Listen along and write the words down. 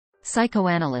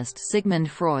Psychoanalyst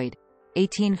Sigmund Freud,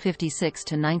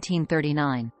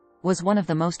 1856–1939, was one of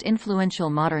the most influential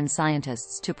modern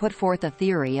scientists to put forth a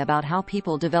theory about how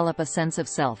people develop a sense of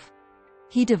self.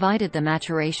 He divided the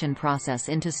maturation process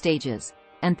into stages,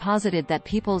 and posited that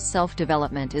people's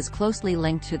self-development is closely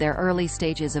linked to their early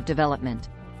stages of development.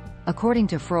 According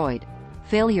to Freud,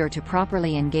 failure to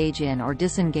properly engage in or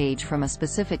disengage from a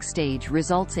specific stage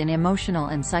results in emotional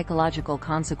and psychological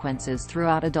consequences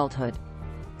throughout adulthood.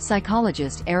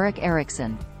 Psychologist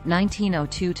Erikson,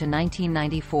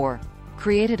 1902–1994,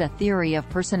 created a theory of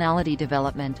personality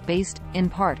development based, in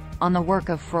part, on the work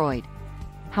of Freud.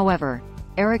 However,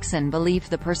 Erikson believed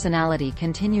the personality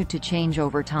continued to change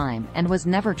over time and was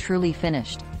never truly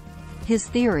finished. His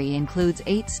theory includes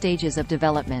 8 stages of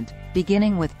development,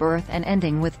 beginning with birth and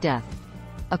ending with death.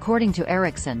 According to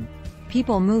Erikson,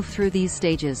 people move through these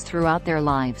stages throughout their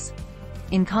lives.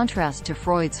 In contrast to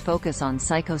Freud's focus on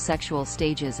psychosexual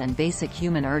stages and basic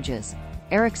human urges,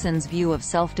 Erikson's view of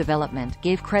self-development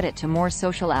gave credit to more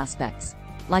social aspects,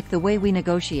 like the way we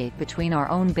negotiate between our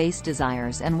own base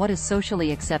desires and what is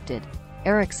socially accepted.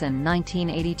 Erikson,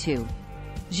 1982.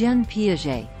 Jean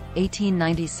Piaget,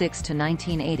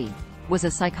 1896–1980, was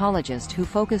a psychologist who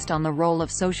focused on the role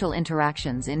of social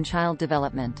interactions in child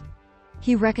development.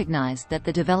 He recognized that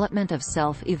the development of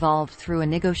self evolved through a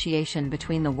negotiation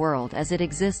between the world as it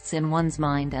exists in one's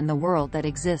mind and the world that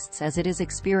exists as it is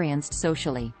experienced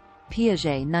socially.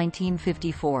 Piaget,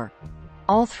 1954.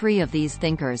 All 3 of these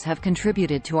thinkers have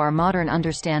contributed to our modern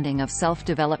understanding of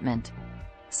self-development.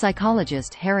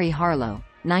 Psychologist Harlow,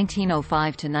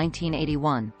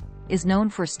 1905–1981, is known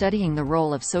for studying the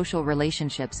role of social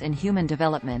relationships in human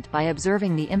development by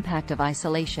observing the impact of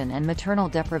isolation and maternal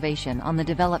deprivation on the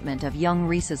development of young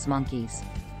rhesus monkeys.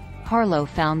 Harlow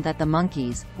found that the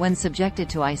monkeys, when subjected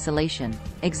to isolation,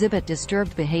 exhibit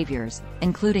disturbed behaviors,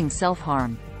 including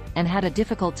self-harm, and had a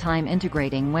difficult time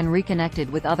integrating when reconnected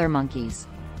with other monkeys.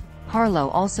 Harlow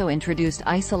also introduced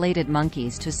isolated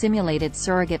monkeys to simulated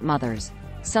surrogate mothers,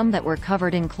 some that were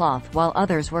covered in cloth while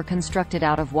others were constructed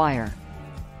out of wire.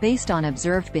 Based on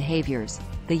observed behaviors,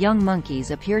 the young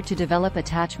monkeys appeared to develop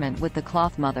attachment with the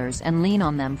cloth mothers and lean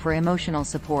on them for emotional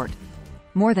support.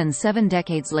 More than 7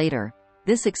 decades later,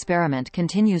 this experiment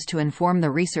continues to inform the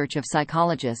research of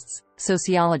psychologists,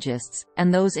 sociologists,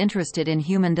 and those interested in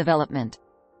human development.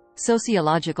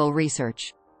 Sociological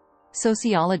research.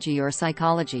 Sociology or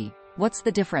psychology, what's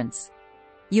the difference?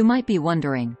 You might be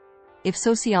wondering. If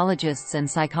sociologists and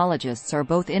psychologists are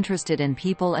both interested in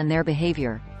people and their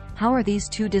behavior, how are these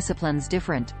 2 disciplines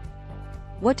different?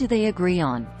 What do they agree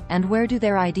on, and where do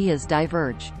their ideas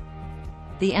diverge?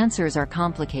 The answers are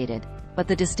complicated, but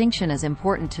the distinction is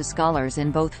important to scholars in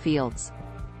both fields.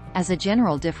 As a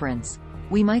general difference,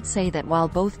 we might say that while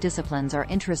both disciplines are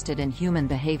interested in human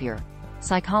behavior,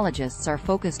 psychologists are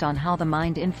focused on how the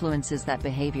mind influences that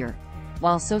behavior,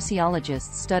 while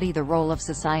sociologists study the role of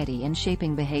society in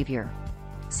shaping behavior.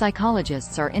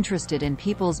 Psychologists are interested in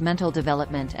people's mental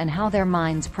development and how their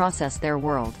minds process their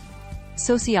world.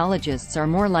 Sociologists are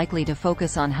more likely to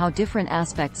focus on how different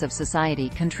aspects of society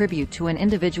contribute to an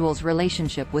individual's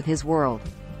relationship with his world.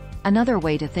 Another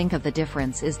way to think of the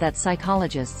difference is that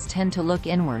psychologists tend to look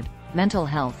inward, mental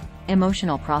health,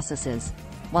 emotional processes,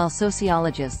 while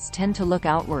sociologists tend to look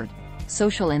outward,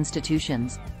 social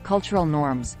institutions, cultural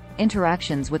norms,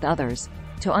 interactions with others,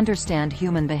 to understand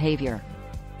human behavior.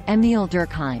 Emil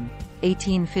Durkheim,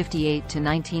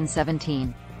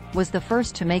 1858–1917, was the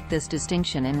first to make this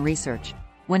distinction in research,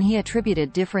 when he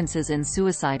attributed differences in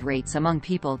suicide rates among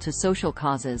people to social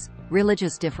causes,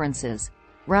 religious differences,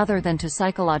 rather than to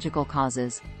psychological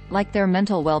causes, like their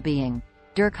mental well-being.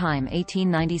 Durkheim,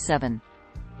 1897.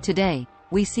 Today,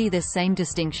 we see this same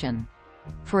distinction.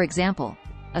 For example,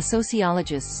 a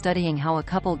sociologist studying how a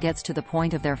couple gets to the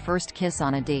point of their first kiss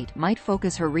on a date might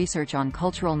focus her research on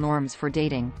cultural norms for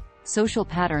dating, social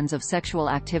patterns of sexual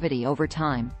activity over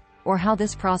time, or how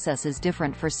this process is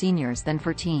different for seniors than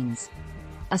for teens.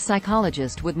 A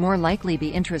psychologist would more likely be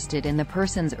interested in the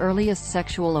person's earliest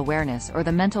sexual awareness or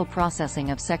the mental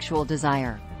processing of sexual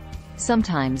desire.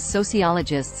 Sometimes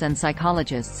sociologists and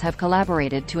psychologists have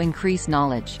collaborated to increase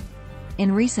knowledge.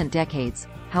 In recent decades,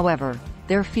 however,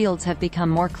 their fields have become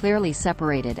more clearly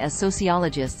separated as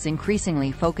sociologists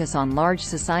increasingly focus on large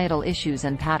societal issues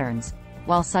and patterns,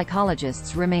 while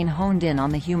psychologists remain honed in on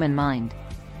the human mind.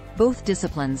 Both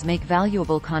disciplines make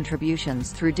valuable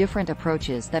contributions through different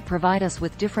approaches that provide us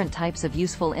with different types of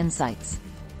useful insights.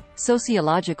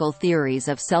 Sociological theories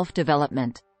of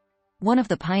self-development. One of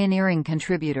the pioneering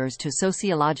contributors to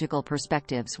sociological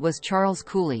perspectives was Charles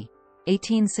Cooley,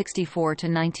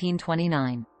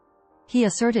 1864–1929. He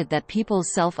asserted that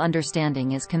people's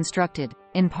self-understanding is constructed,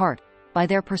 in part, by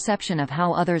their perception of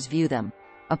how others view them,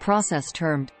 a process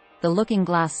termed the looking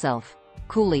glass self.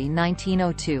 Cooley,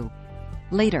 1902.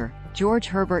 Later, George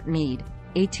Herbert Mead,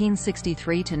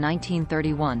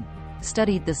 1863–1931,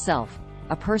 studied the self,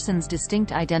 a person's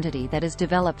distinct identity that is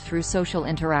developed through social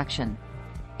interaction.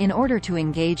 In order to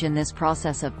engage in this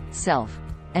process of self,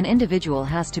 an individual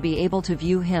has to be able to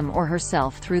view him or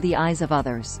herself through the eyes of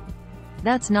others.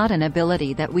 That's not an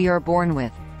ability that we are born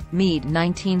with. Mead,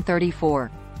 1934.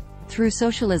 Through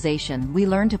socialization, we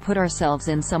learn to put ourselves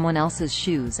in someone else's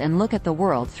shoes and look at the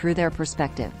world through their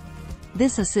perspective.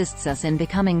 This assists us in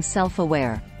becoming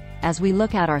self-aware, as we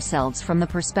look at ourselves from the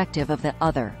perspective of the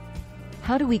other.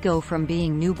 How do we go from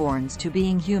being newborns to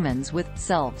being humans with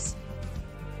selves?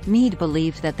 Mead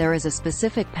believed that there is a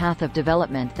specific path of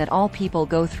development that all people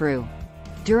go through.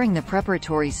 During the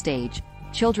preparatory stage,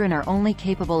 children are only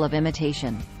capable of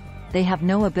imitation. They have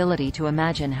no ability to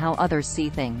imagine how others see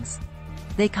things.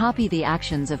 They copy the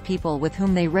actions of people with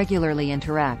whom they regularly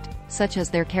interact, such as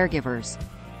their caregivers.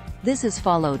 This is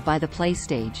followed by the play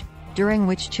stage, during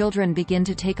which children begin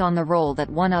to take on the role that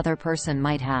one other person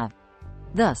might have.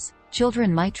 Thus,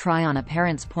 children might try on a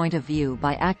parent's point of view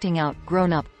by acting out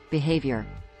grown-up behavior,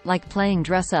 like playing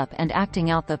dress-up and acting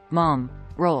out the mom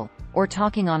role, or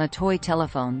talking on a toy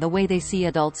telephone the way they see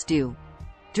adults do.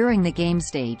 During the game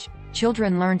stage,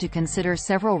 children learn to consider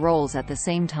several roles at the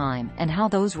same time and how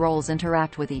those roles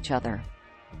interact with each other.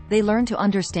 They learn to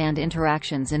understand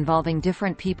interactions involving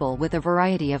different people with a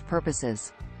variety of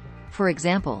purposes. For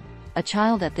example, a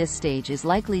child at this stage is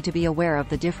likely to be aware of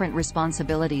the different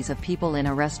responsibilities of people in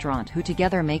a restaurant who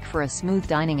together make for a smooth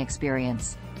dining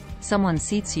experience. Someone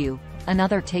seats you,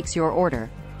 another takes your order,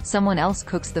 someone else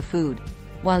cooks the food,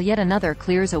 while yet another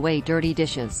clears away dirty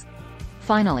dishes.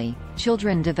 Finally,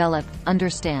 children develop,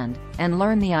 understand, and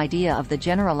learn the idea of the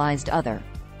generalized other,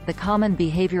 the common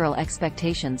behavioral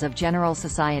expectations of general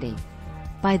society.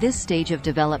 By this stage of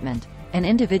development, an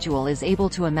individual is able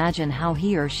to imagine how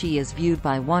he or she is viewed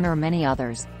by one or many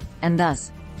others, and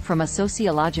thus, from a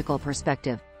sociological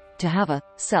perspective, to have a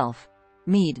self.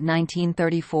 Mead,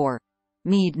 1934.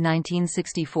 Mead,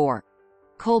 1964.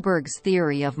 Kohlberg's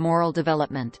theory of moral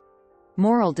development.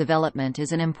 Moral development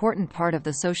is an important part of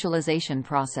the socialization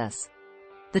process.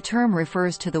 The term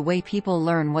refers to the way people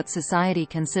learn what society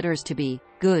considers to be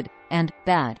good and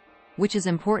bad, which is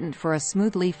important for a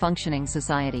smoothly functioning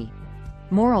society.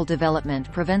 Moral development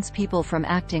prevents people from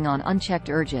acting on unchecked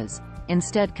urges,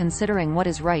 instead considering what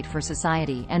is right for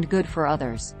society and good for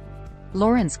others.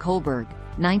 Lawrence Kohlberg,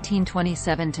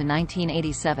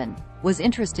 1927–1987, was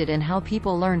interested in how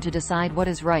people learn to decide what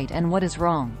is right and what is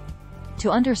wrong. To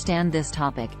understand this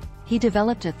topic, he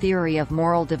developed a theory of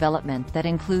moral development that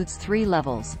includes three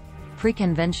levels: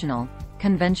 pre-conventional,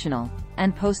 conventional,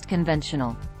 and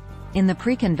post-conventional. In the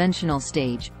pre-conventional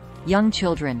stage, young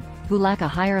children, who lack a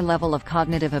higher level of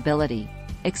cognitive ability,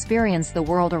 experience the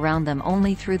world around them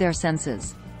only through their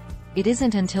senses. It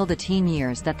isn't until the teen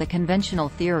years that the conventional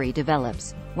theory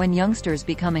develops, when youngsters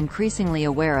become increasingly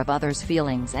aware of others'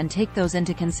 feelings and take those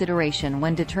into consideration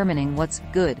when determining what's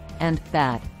good and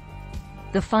bad.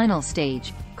 The final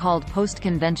stage, called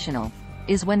post-conventional,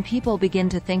 is when people begin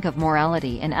to think of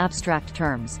morality in abstract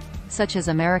terms, such as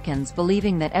Americans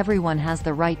believing that everyone has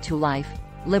the right to life,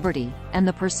 liberty, and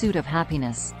the pursuit of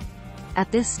happiness. At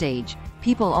this stage,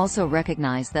 people also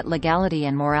recognize that legality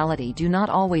and morality do not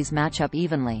always match up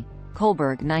evenly.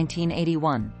 Kohlberg,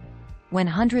 1981. When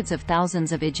hundreds of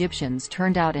thousands of Egyptians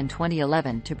turned out in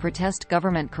 2011 to protest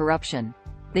government corruption,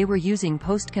 they were using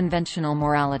post-conventional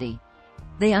morality.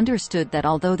 They understood that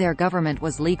although their government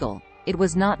was legal, it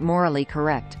was not morally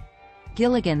correct.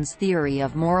 Gilligan's theory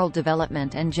of moral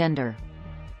development and gender.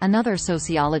 Another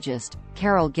sociologist,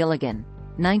 Gilligan,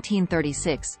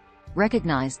 1936,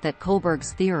 recognized that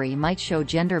Kohlberg's theory might show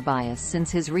gender bias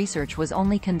since his research was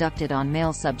only conducted on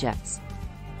male subjects.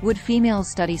 Would female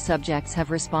study subjects have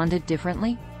responded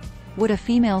differently? Would a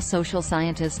female social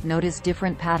scientist notice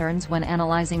different patterns when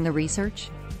analyzing the research?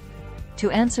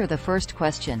 To answer the first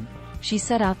question, she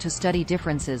set out to study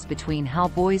differences between how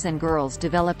boys and girls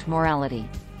developed morality.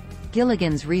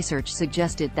 Gilligan's research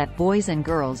suggested that boys and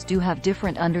girls do have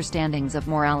different understandings of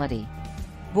morality.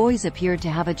 Boys appeared to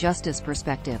have a justice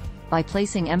perspective, by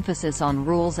placing emphasis on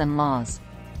rules and laws.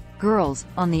 Girls,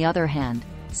 on the other hand,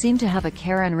 seem to have a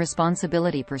care and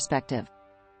responsibility perspective.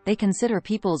 They consider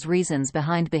people's reasons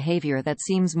behind behavior that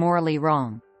seems morally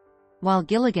wrong. While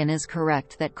Gilligan is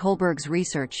correct that Kohlberg's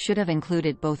research should have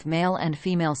included both male and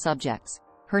female subjects,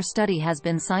 her study has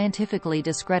been scientifically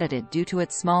discredited due to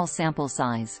its small sample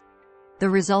size. The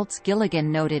results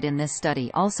Gilligan noted in this study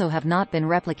also have not been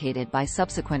replicated by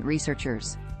subsequent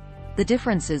researchers. The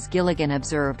differences Gilligan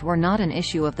observed were not an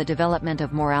issue of the development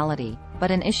of morality, but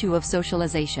an issue of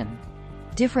socialization.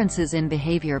 Differences in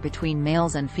behavior between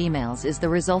males and females is the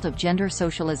result of gender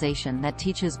socialization that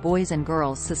teaches boys and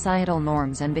girls societal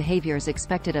norms and behaviors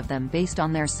expected of them based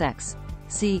on their sex.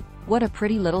 See, What a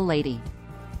Pretty Little Lady.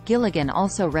 Gilligan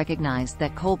also recognized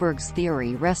that Kohlberg's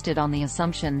theory rested on the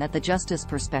assumption that the justice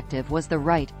perspective was the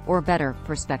right, or better,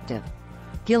 perspective.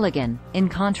 Gilligan, in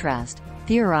contrast,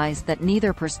 theorized that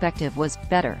neither perspective was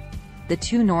better. The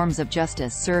two norms of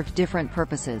justice served different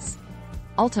purposes.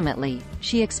 Ultimately,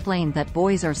 she explained that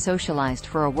boys are socialized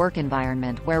for a work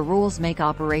environment where rules make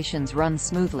operations run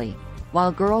smoothly,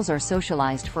 while girls are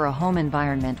socialized for a home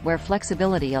environment where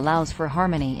flexibility allows for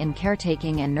harmony in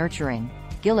caretaking and nurturing.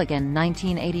 Gilligan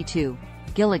 1982,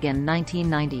 Gilligan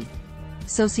 1990.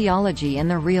 Sociology in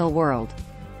the Real World.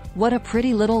 What a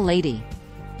pretty little lady.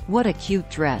 What a cute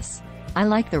dress. I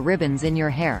like the ribbons in your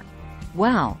hair.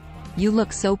 Wow, you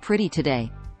look so pretty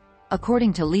today.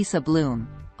 According to Lisa Bloom,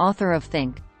 author of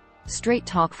Think. Straight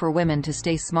Talk for Women to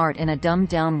Stay Smart in a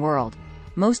Dumbed-Down World,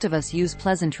 most of us use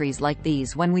pleasantries like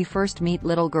these when we first meet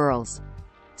little girls.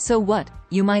 So what,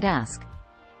 you might ask?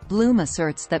 Bloom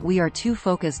asserts that we are too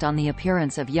focused on the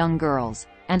appearance of young girls,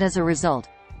 and as a result,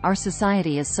 our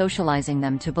society is socializing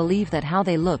them to believe that how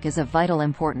they look is of vital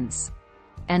importance.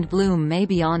 And Bloom may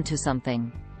be on to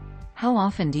something. How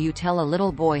often do you tell a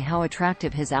little boy how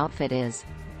attractive his outfit is,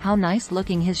 how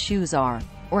nice-looking his shoes are,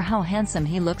 or how handsome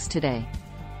he looks today?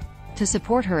 To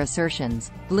support her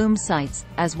assertions, Bloom cites,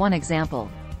 as one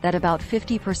example, that about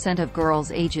 50% of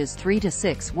girls ages 3 to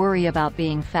 6 worry about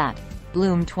being fat.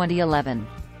 Bloom 2011.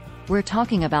 We're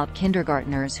talking about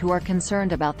kindergartners who are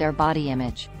concerned about their body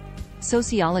image.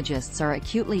 Sociologists are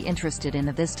acutely interested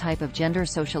in this type of gender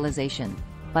socialization,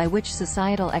 by which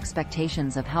societal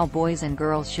expectations of how boys and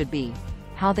girls should be,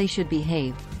 how they should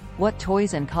behave, what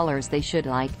toys and colors they should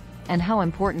like, and how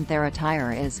important their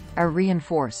attire is, are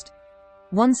reinforced.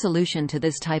 One solution to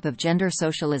this type of gender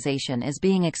socialization is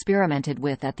being experimented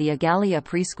with at the Agalia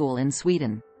preschool in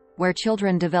Sweden, where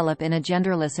children develop in a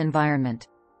genderless environment.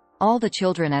 All the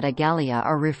children at Agalia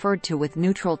are referred to with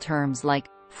neutral terms like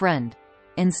friend,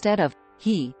 instead of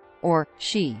he or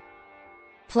she.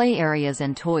 Play areas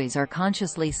and toys are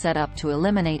consciously set up to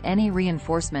eliminate any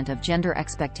reinforcement of gender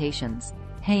expectations.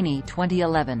 Haney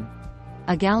 2011.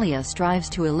 Agalia strives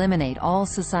to eliminate all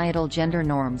societal gender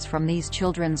norms from these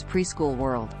children's preschool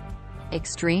world.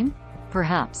 Extreme?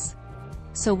 Perhaps.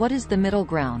 So what is the middle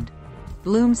ground?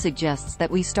 Bloom suggests that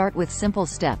we start with simple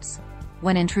steps.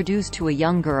 When introduced to a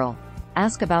young girl,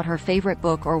 ask about her favorite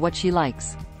book or what she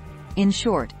likes. In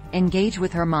short, engage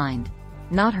with her mind,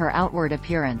 not her outward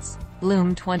appearance.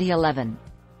 Bloom 2011.